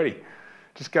for you already.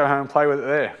 Just go home and play with it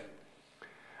there.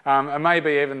 And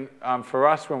maybe even for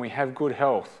us when we have good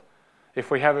health, if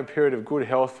we have a period of good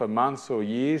health for months or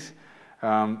years,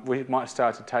 we might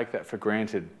start to take that for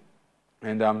granted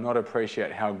and not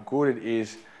appreciate how good it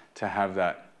is to have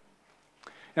that.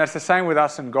 Now, it's the same with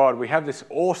us and God. We have this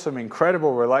awesome,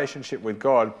 incredible relationship with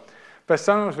God, but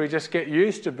sometimes we just get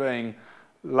used to being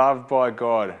loved by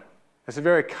God. It's a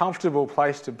very comfortable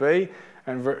place to be,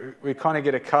 and we kind of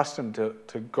get accustomed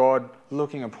to God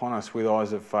looking upon us with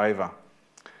eyes of favour,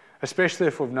 especially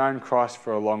if we've known Christ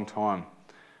for a long time.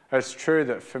 It's true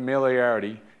that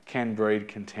familiarity can breed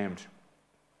contempt.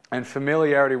 And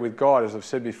familiarity with God, as I've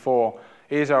said before,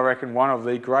 is, I reckon, one of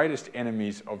the greatest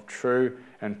enemies of true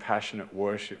and passionate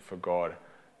worship for God,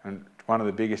 and one of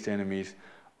the biggest enemies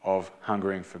of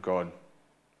hungering for God.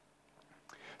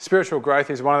 Spiritual growth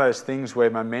is one of those things where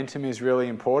momentum is really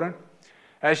important.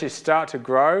 As you start to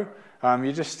grow,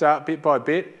 you just start bit by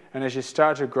bit, and as you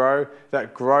start to grow,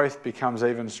 that growth becomes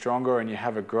even stronger and you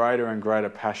have a greater and greater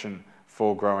passion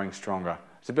for growing stronger.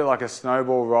 It's a bit like a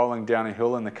snowball rolling down a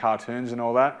hill in the cartoons and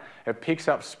all that. It picks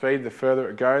up speed the further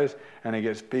it goes and it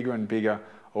gets bigger and bigger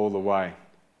all the way.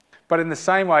 But in the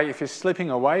same way, if you're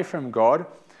slipping away from God,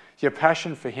 your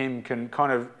passion for Him can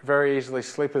kind of very easily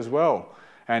slip as well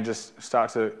and just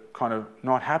start to kind of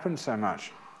not happen so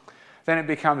much. Then it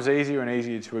becomes easier and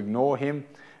easier to ignore Him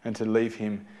and to leave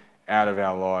Him out of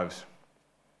our lives.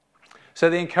 So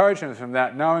the encouragement from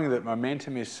that, knowing that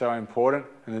momentum is so important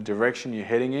and the direction you're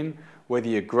heading in, whether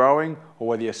you're growing or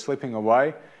whether you're slipping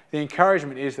away, the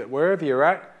encouragement is that wherever you're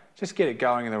at, just get it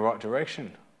going in the right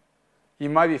direction. You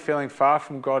may be feeling far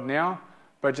from God now,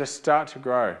 but just start to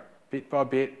grow, bit by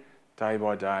bit, day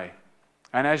by day.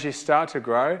 And as you start to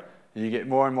grow, you get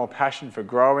more and more passion for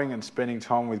growing and spending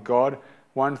time with God.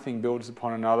 One thing builds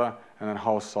upon another, and that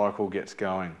whole cycle gets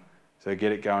going. So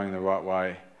get it going the right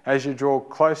way. As you draw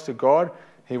close to God,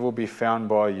 He will be found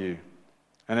by you.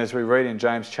 And as we read in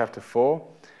James chapter 4,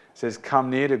 it says, "Come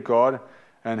near to God,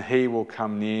 and He will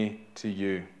come near to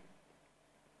you."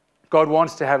 God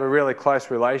wants to have a really close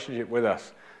relationship with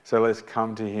us, so let's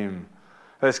come to Him.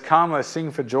 Let's come, let's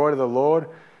sing for joy to the Lord.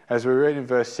 As we read in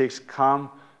verse 6, come,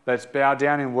 let's bow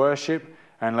down in worship,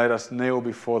 and let us kneel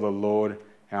before the Lord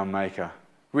our Maker.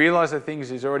 Realise the things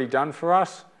He's already done for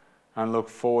us, and look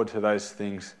forward to those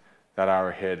things that are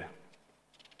ahead.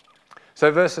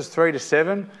 So verses 3 to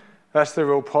 7, that's the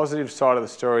real positive side of the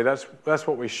story. That's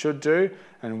what we should do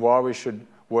and why we should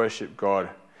worship God.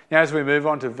 Now as we move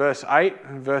on to verse 8,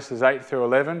 verses 8 through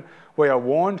 11, we are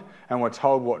warned and we're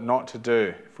told what not to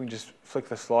do. If we can just flick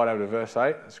the slide over to verse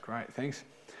 8, that's great, thanks.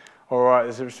 All right,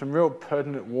 there's some real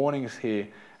pertinent warnings here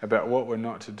about what we're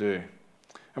not to do.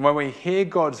 And when we hear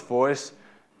God's voice,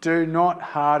 do not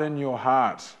harden your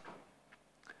hearts.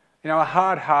 You know, a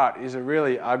hard heart is a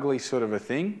really ugly sort of a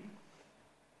thing.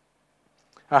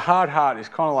 A hard heart is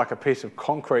kind of like a piece of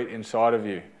concrete inside of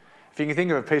you. If you can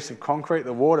think of a piece of concrete,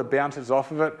 the water bounces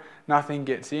off of it, nothing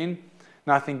gets in,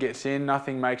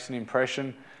 nothing makes an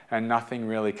impression, and nothing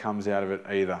really comes out of it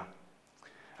either.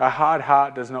 A hard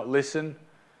heart does not listen,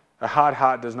 a hard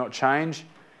heart does not change,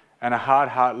 and a hard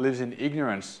heart lives in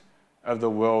ignorance of the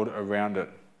world around it.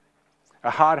 A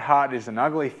hard heart is an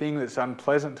ugly thing that's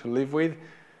unpleasant to live with,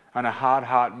 and a hard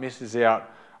heart misses out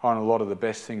on a lot of the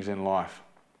best things in life.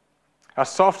 A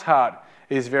soft heart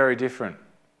is very different.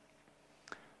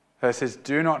 It says,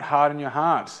 do not harden your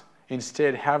hearts.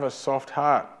 Instead, have a soft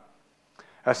heart.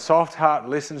 A soft heart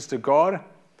listens to God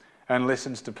and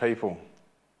listens to people.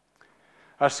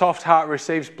 A soft heart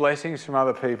receives blessings from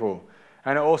other people,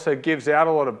 and it also gives out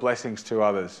a lot of blessings to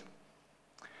others.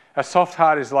 A soft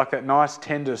heart is like that nice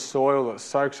tender soil that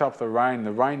soaks up the rain.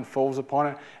 The rain falls upon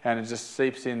it and it just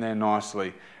seeps in there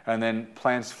nicely, and then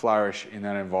plants flourish in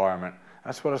that environment.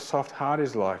 That's what a soft heart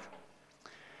is like.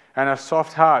 And a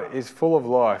soft heart is full of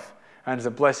life and is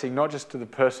a blessing not just to the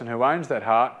person who owns that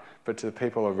heart, but to the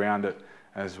people around it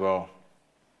as well.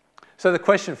 So the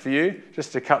question for you,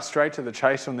 just to cut straight to the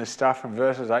chase on this stuff from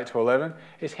verses 8 to 11,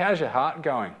 is how's your heart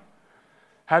going?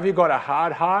 Have you got a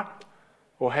hard heart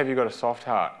or have you got a soft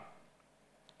heart?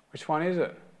 Which one is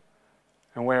it?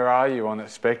 And where are you on that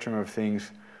spectrum of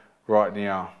things right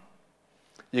now?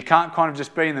 You can't kind of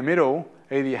just be in the middle.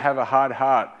 Either you have a hard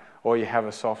heart or you have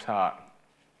a soft heart.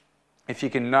 If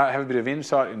you can have a bit of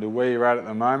insight into where you're at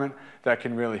the moment, that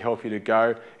can really help you to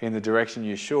go in the direction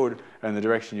you should and the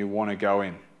direction you want to go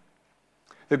in.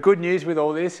 The good news with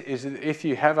all this is that if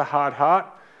you have a hard heart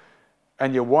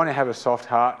and you want to have a soft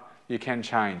heart, you can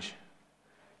change.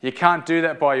 You can't do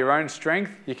that by your own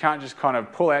strength. You can't just kind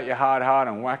of pull out your hard heart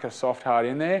and whack a soft heart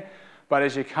in there. But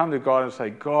as you come to God and say,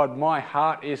 God, my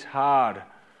heart is hard.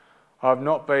 I've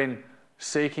not been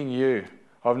seeking you.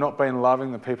 I've not been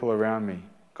loving the people around me.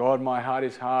 God, my heart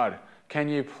is hard. Can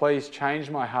you please change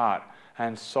my heart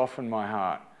and soften my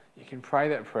heart? You can pray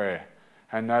that prayer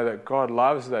and know that God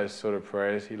loves those sort of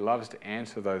prayers. He loves to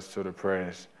answer those sort of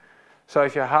prayers. So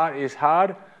if your heart is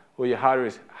hard, or your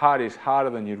heart is harder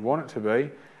than you'd want it to be,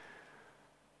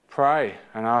 pray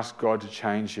and ask God to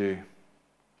change you.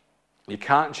 You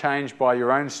can't change by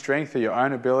your own strength or your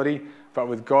own ability, but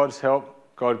with God's help,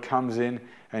 God comes in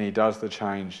and He does the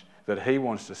change that He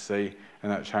wants to see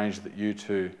and that change that you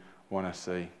too want to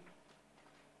see.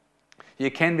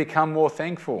 You can become more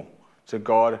thankful to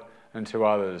God and to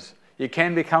others. You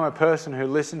can become a person who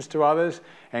listens to others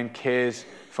and cares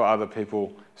for other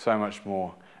people so much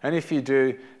more. And if you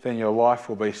do, then your life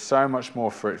will be so much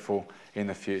more fruitful in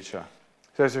the future.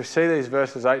 So as we see these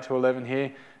verses 8 to 11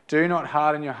 here, do not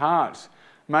harden your hearts.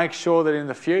 Make sure that in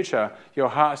the future, your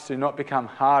hearts do not become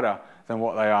harder than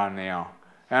what they are now.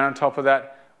 And on top of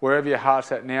that, wherever your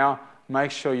heart's at now,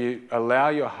 make sure you allow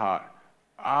your heart.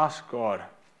 Ask God,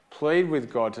 plead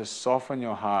with God to soften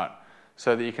your heart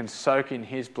so that you can soak in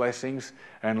His blessings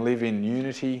and live in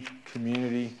unity,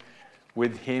 community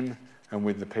with Him and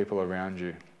with the people around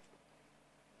you.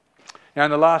 Now,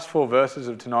 in the last 4 verses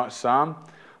of tonight's psalm,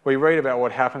 we read about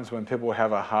what happens when people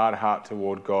have a hard heart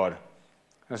toward God.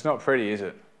 And it's not pretty, is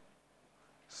it?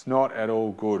 It's not at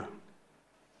all good.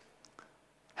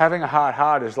 Having a hard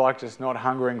heart is like just not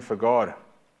hungering for God.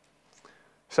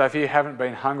 So if you haven't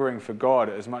been hungering for God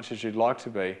as much as you'd like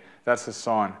to be, that's a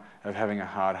sign of having a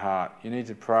hard heart. You need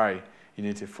to pray. You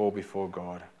need to fall before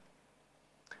God.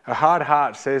 A hard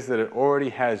heart says that it already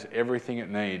has everything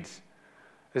it needs.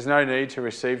 There's no need to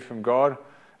receive from God.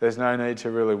 There's no need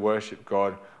to really worship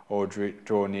God or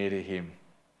draw near to Him.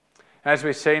 As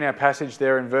we see in our passage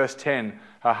there in verse 10,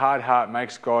 a hard heart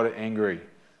makes God angry.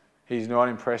 He's not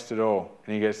impressed at all,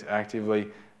 and He gets actively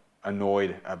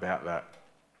annoyed about that.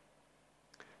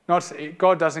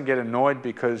 God doesn't get annoyed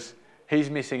because He's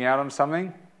missing out on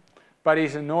something, but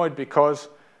He's annoyed because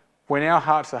when our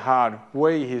hearts are hard,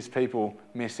 we, His people,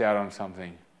 miss out on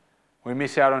something. We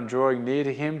miss out on drawing near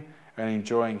to Him and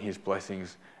enjoying His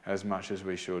blessings as much as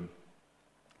we should.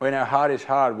 When our heart is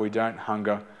hard, we don't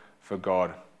hunger for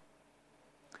God.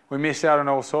 We miss out on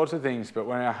all sorts of things, but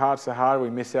when our hearts are hard, we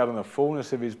miss out on the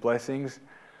fullness of His blessings,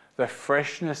 the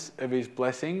freshness of His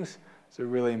blessings. It's a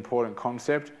really important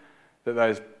concept, that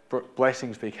those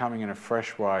blessings be coming in a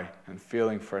fresh way and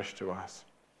feeling fresh to us.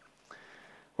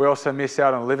 We also miss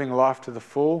out on living life to the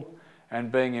full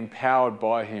and being empowered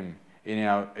by Him in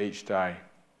our each day.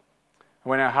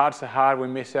 When our hearts are hard, we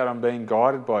miss out on being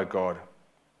guided by God,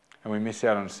 and we miss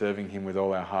out on serving Him with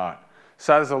all our heart.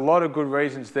 So there's a lot of good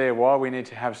reasons there why we need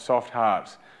to have soft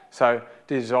hearts. So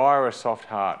desire a soft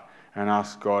heart and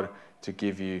ask God to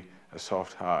give you a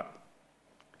soft heart.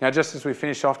 Now, just as we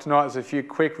finish off tonight, there's a few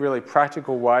quick, really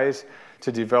practical ways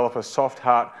to develop a soft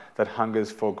heart that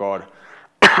hungers for God.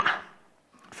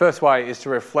 First way is to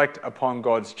reflect upon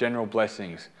God's general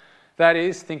blessings. That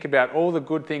is, think about all the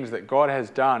good things that God has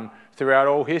done throughout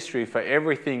all history for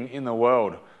everything in the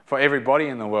world, for everybody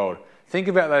in the world. Think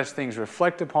about those things,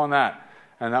 reflect upon that,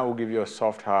 and that will give you a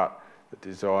soft heart that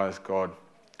desires God.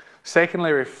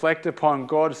 Secondly, reflect upon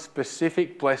God's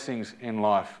specific blessings in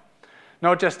life.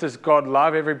 Not just does God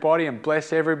love everybody and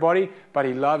bless everybody, but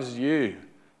He loves you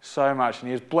so much, and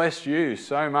He has blessed you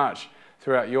so much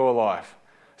throughout your life.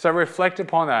 So reflect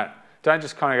upon that. Don't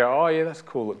just kind of go, oh yeah, that's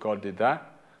cool that God did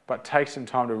that. But take some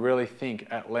time to really think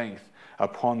at length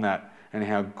upon that and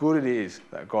how good it is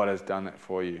that God has done that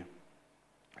for you.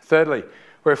 Thirdly,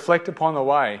 reflect upon the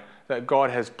way that God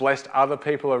has blessed other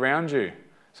people around you.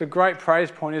 It's a great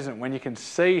praise point, isn't it? When you can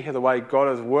see the way God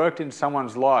has worked in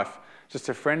someone's life, just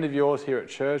a friend of yours here at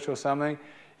church or something,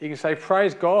 you can say,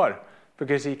 praise God,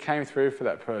 because He came through for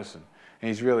that person and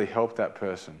He's really helped that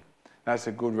person. That's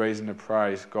a good reason to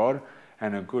praise God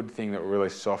and a good thing that will really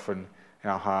soften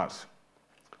our hearts.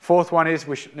 Fourth one is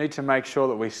we need to make sure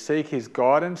that we seek his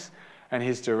guidance and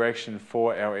his direction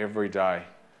for our everyday.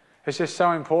 It's just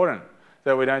so important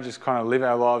that we don't just kind of live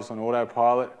our lives on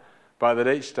autopilot, but that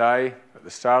each day, at the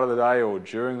start of the day or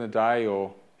during the day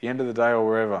or the end of the day or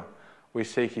wherever, we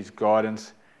seek his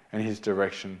guidance and his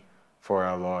direction for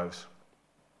our lives.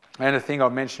 And a thing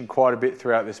I've mentioned quite a bit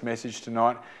throughout this message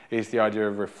tonight is the idea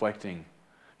of reflecting.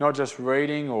 Not just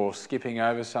reading or skipping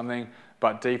over something,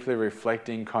 but deeply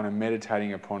reflecting, kind of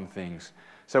meditating upon things.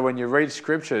 So when you read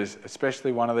scriptures,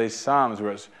 especially one of these Psalms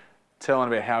where it's telling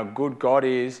about how good God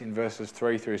is in verses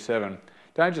 3 through 7,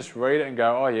 don't just read it and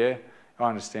go, oh yeah, I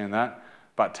understand that,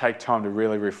 but take time to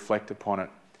really reflect upon it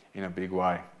in a big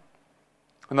way.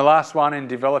 And the last one, in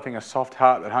developing a soft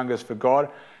heart that hungers for God,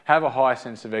 have a high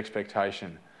sense of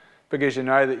expectation. Because you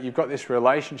know that you've got this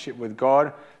relationship with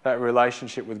God. That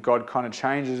relationship with God kind of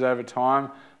changes over time,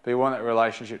 but you want that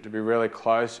relationship to be really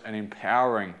close and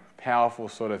empowering, powerful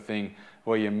sort of thing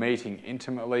where you're meeting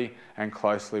intimately and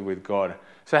closely with God.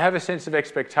 So have a sense of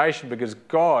expectation because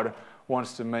God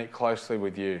wants to meet closely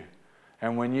with you.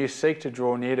 And when you seek to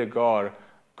draw near to God,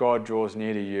 God draws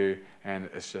near to you, and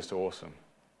it's just awesome.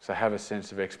 So have a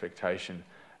sense of expectation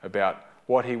about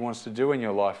what he wants to do in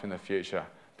your life in the future,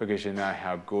 because you know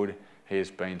how good he has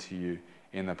been to you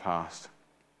in the past.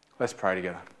 Let's pray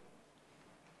together.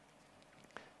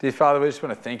 Dear Father, we just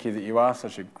want to thank you that you are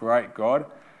such a great God.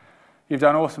 You've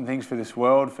done awesome things for this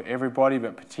world, for everybody,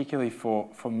 but particularly for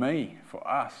me, for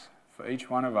us, for each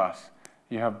one of us.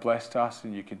 You have blessed us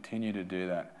and you continue to do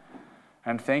that.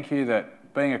 And thank you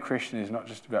that being a Christian is not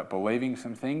just about believing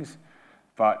some things,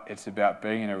 but it's about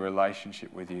being in a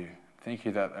relationship with you. Thank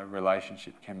you that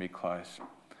relationship can be close.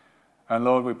 And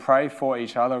Lord, we pray for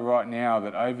each other right now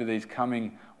that over these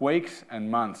coming weeks and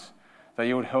months, that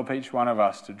you would help each one of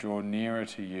us to draw nearer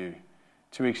to you,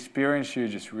 to experience you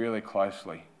just really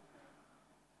closely.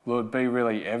 Lord, be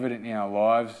really evident in our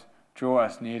lives, draw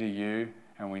us near to you,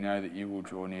 and we know that you will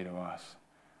draw near to us.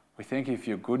 We thank you for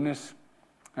your goodness,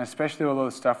 and especially all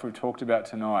the stuff we've talked about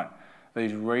tonight,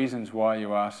 these reasons why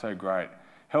you are so great.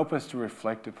 Help us to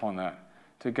reflect upon that,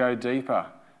 to go deeper,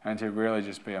 and to really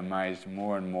just be amazed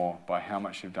more and more by how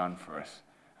much you've done for us,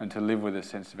 and to live with a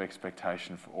sense of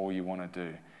expectation for all you want to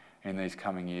do in these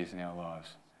coming years in our lives.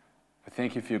 We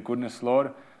thank you for your goodness,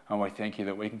 Lord, and we thank you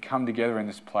that we can come together in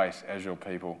this place as your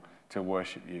people to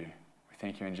worship you. We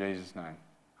thank you in Jesus' name.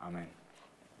 Amen.